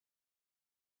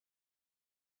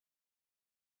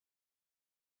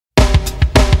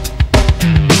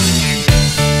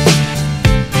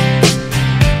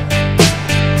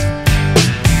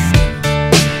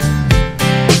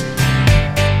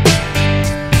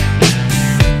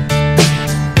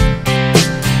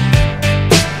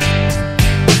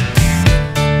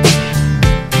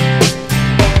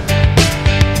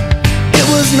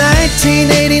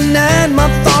1989, my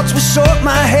thoughts were short,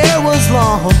 my hair was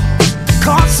long,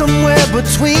 caught somewhere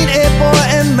between a boy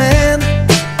and man.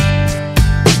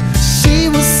 She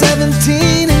was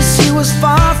 17 and she was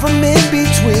far from in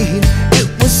between. It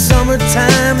was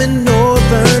summertime in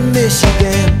northern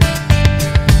Michigan.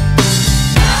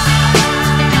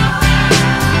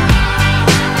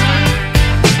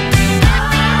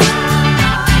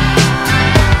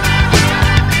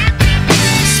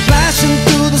 Splashing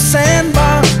through the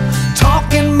sandbar,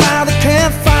 talking by the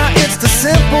campfire. It's the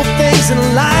simple things in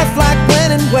life, like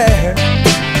when and where.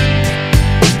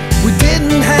 We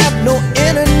didn't have no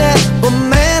internet, but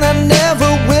man, I never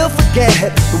will forget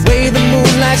the way the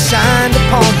moonlight shined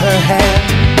upon her hair.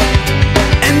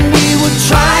 And we were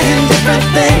trying different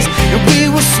things, and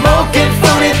we were smoking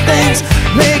funny things,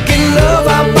 making love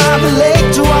out by the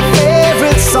lake to our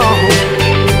favorite song,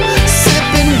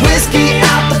 sipping whiskey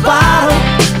out the bottle,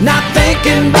 not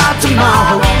thinking about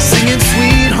tomorrow, singing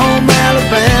Sweet Home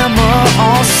Alabama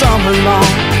all summer long.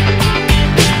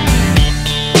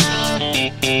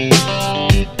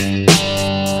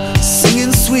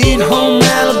 Singing Sweet Home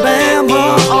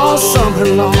Alabama all summer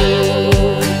long.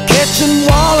 Catching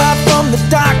walleye from the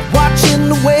dock, watching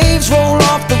the waves roll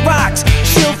off the rocks.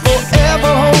 She'll forever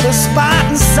hold a spot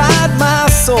inside my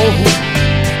soul.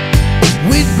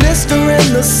 We'd blister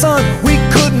in the sun, we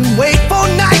couldn't wait for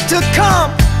night to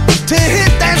come to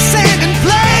hit that sand and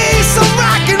play some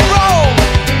rock and roll.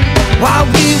 While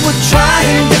we were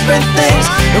trying different things,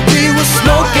 and we were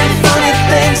smoking funny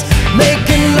things,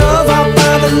 making love out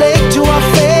by the lake to our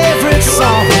favorite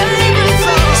song,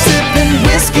 sipping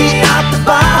whiskey out the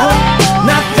bottle,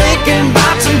 not thinking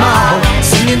about tomorrow,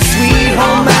 singing Sweet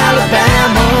Home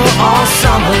Alabama all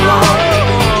summer long.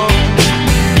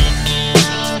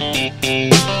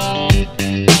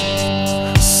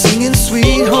 Singing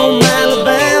Sweet Home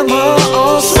Alabama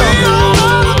all summer long.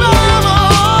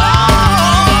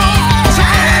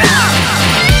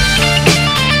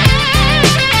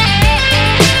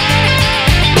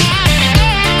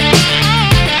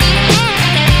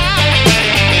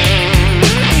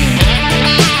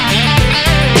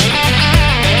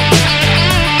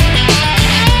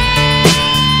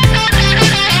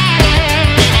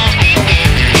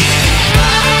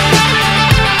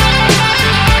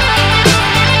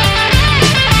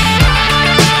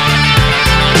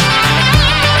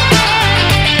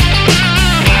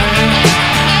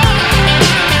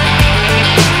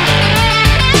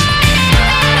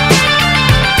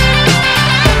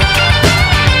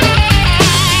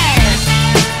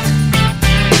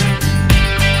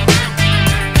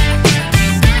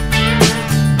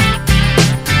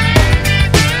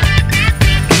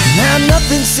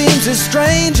 Nothing seems as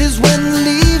strange as when the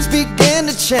leaves begin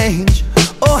to change.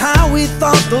 Oh, how we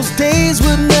thought those days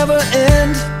would never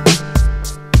end.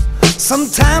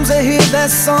 Sometimes I hear that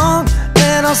song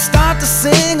and I'll start to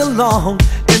sing along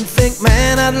and think,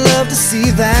 man, I'd love to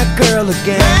see that girl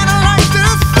again. Man, I'd like to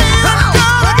see that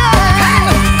girl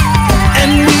again.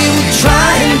 And we were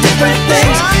trying different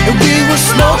things, and we were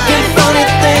smoking funny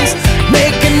things,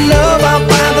 making love out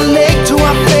by the lake to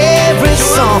our favorite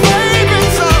song,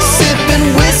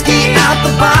 whiskey out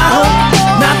the bottle,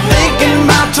 not thinking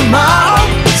about tomorrow,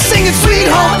 singing Sweet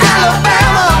Home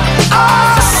Alabama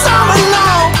all summer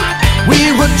long.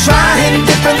 We were trying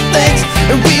different things,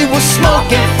 and we were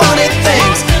smoking funny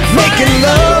things, making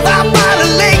love out by the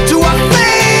lake to our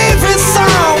favorite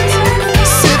songs,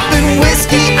 sipping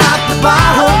whiskey out the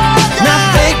bottle, not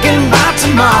thinking about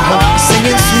tomorrow,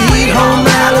 singing Sweet Home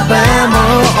Alabama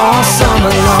all summer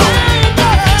long.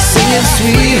 Singing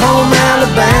Sweet Home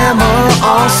Alabama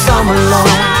all summer long.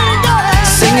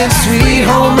 Singing Sweet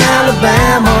Home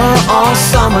Alabama all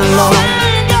summer long.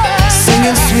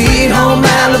 Singing Sweet Home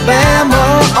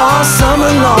Alabama all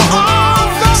summer long.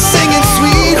 Singing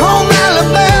Sweet Home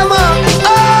Alabama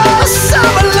all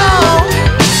summer long.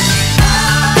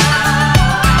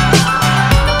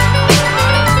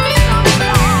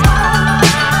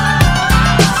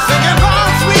 Singing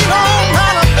about Sweet Home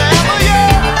Alabama,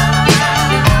 yeah.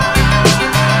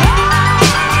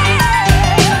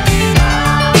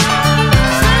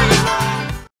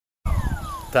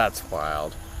 That's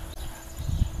wild.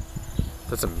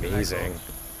 That's amazing.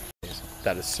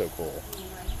 That is so cool.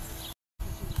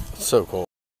 So cool.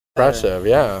 Impressive,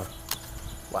 yeah.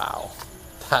 Wow.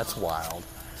 That's wild.